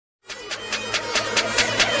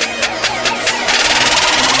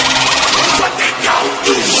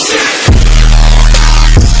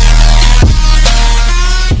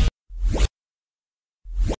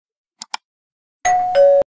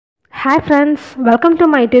Hi friends, welcome to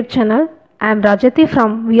my YouTube channel. I am Rajati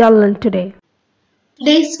from We All Learn Today.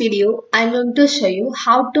 Today's video, I am going to show you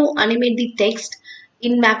how to animate the text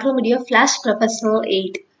in Macromedia Flash Professional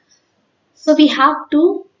 8. So we have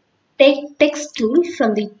to take text tool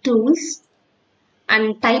from the tools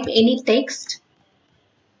and type any text,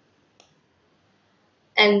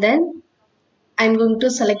 and then I'm going to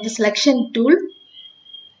select the selection tool.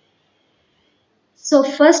 So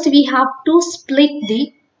first we have to split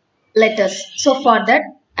the letters. So for that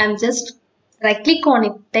I'm just right click on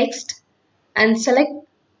it text and select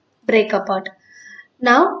break apart.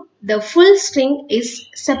 Now the full string is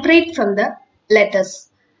separate from the letters,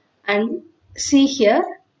 and see here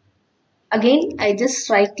again I just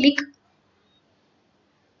right click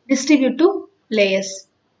distribute to layers.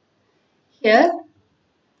 Here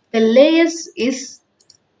the layers is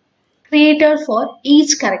created for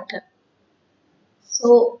each character,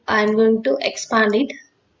 so I am going to expand it.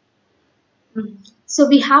 So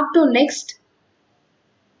we have to next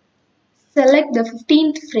select the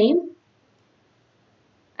 15th frame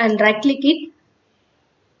and right click it,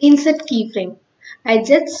 insert keyframe. I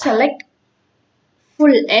just select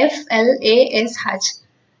full FLASH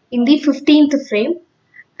in the 15th frame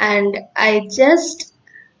and I just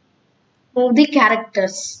move the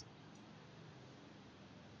characters.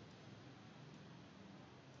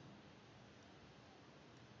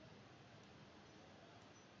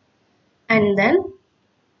 And then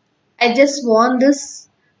I just want this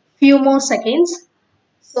few more seconds,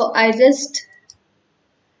 so I just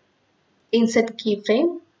insert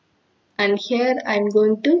keyframe and here I'm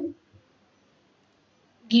going to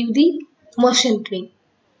give the motion twin.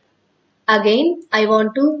 Again I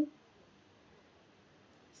want to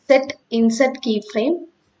set insert keyframe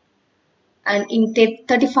and in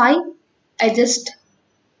 35 I just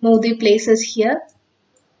move the places here.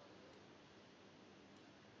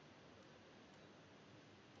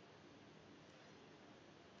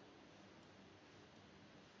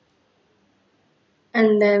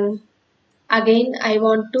 And then again I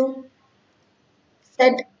want to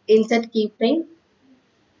set insert keyframe.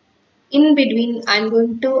 In between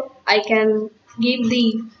I can give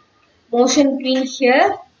the motion twin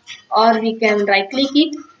here, or we can right click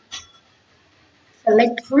it,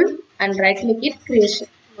 select full and right click it, creation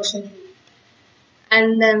motion twin,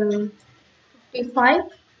 and then 55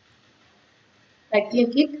 right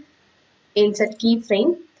click it, insert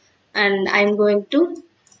keyframe, and I'm going to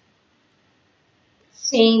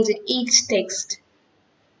change each text.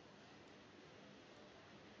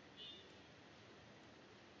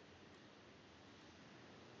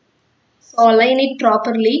 So align it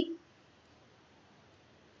properly.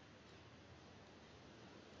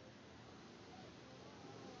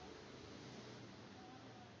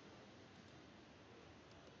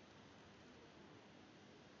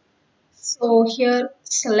 So here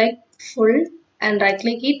select full and right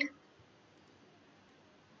click it,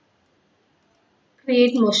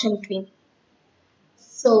 create motion twin.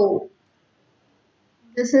 So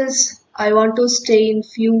this is, I want to stay in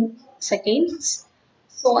few seconds,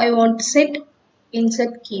 so I want to set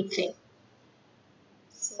insert keyframe.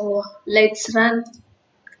 So let's run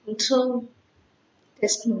control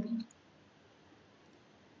test movie.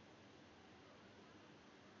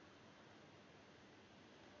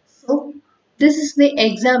 So this is the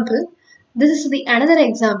example. This is the another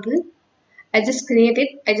example I just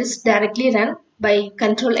created. I just directly run by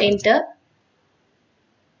control enter.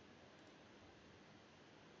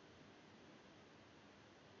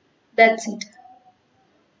 That's it.